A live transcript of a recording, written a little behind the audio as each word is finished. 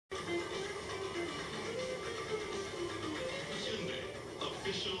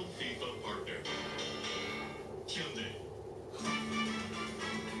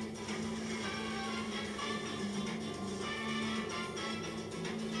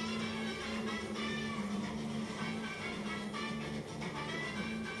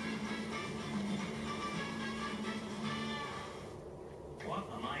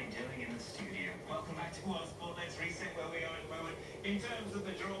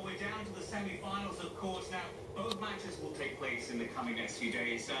course. Now, both matches will take place in the coming next few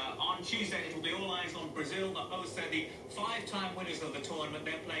days. On Tuesday, it will be all eyes on Brazil, the hosts. They're the five-time winners of the tournament.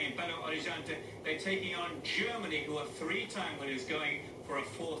 They're playing in Belo Horizonte. They're taking on Germany, who are three-time winners, going for a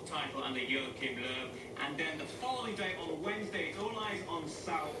fourth title under Joachim Löw. And then the following day, on Wednesday, it's all eyes on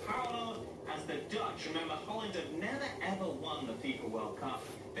Sao Paulo as the Dutch. Remember, Holland have never ever won the FIFA World Cup.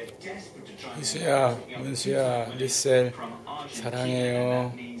 They're desperate to try and 문수야, 리셀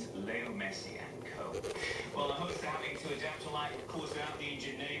사랑해요. Well, the hosts are having to adapt to life, of course, without the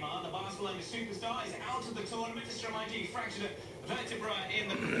injured Neymar. The Barcelona superstar is out of the tournament. Just to remind you, he fractured a vertebra in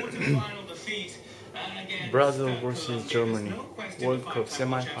the quarter-final defeat. Brazil versus Germany, World Cup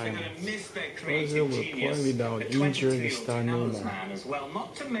semi-final. Brazil will play without injured star Neymar. As well,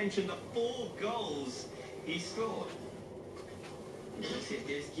 not to mention the 4 goals he scored.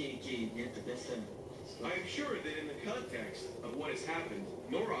 I am sure that in the context of what has happened,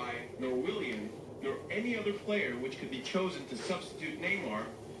 nor I, nor William, nor any other player which could be chosen to substitute Neymar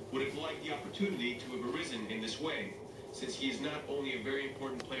would have liked the opportunity to have arisen in this way, since he is not only a very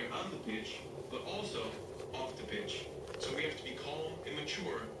important player on the pitch, but also off the pitch. So we have to be calm and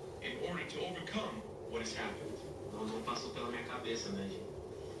mature in order to overcome what has happened.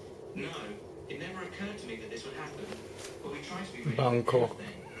 No, it never occurred to me that this would happen. But we try to be ready. Bangkok.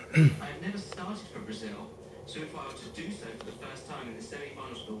 I have never started for Brazil, so if I were to do so for the first time in the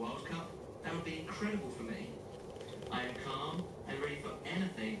semi-finals of the World Cup, that would be incredible for me. I am calm and ready for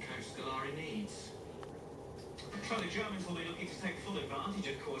anything Coach Scolari needs. So the Germans will be looking to take full advantage,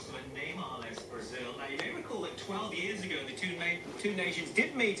 of course, of a Neymar-less Brazil. Now, you may recall that 12 years ago, the two nations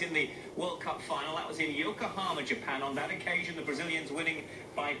did meet in the World Cup final. That was in Yokohama, Japan. On that occasion, the Brazilians winning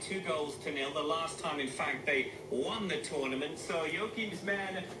by 2-0. The last time, in fact, they won the tournament. So Joachim's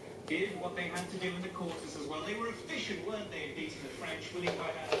men did what they had to do in the quarters as well. They were efficient, weren't they, in beating the French, winning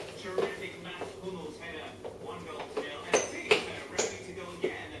by a terrific Matt Hummels header, 1-0. And it seems they're ready to go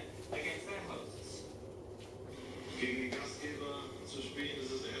again against their hosts. Gegen den Gastgeber zu spielen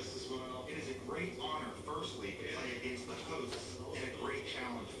ist das erstes Mal. It is a great honor, firstly, to play against the hosts and a great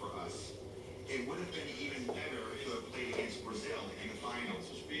challenge for us. It would have been even better to have played against Brazil in the finals,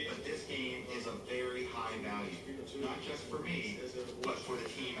 but this game is of very high value, not just for me, but for the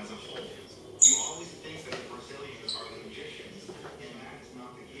team as a whole. You always think that the Brazilians are the magicians, and that is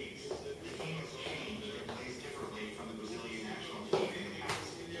not the case.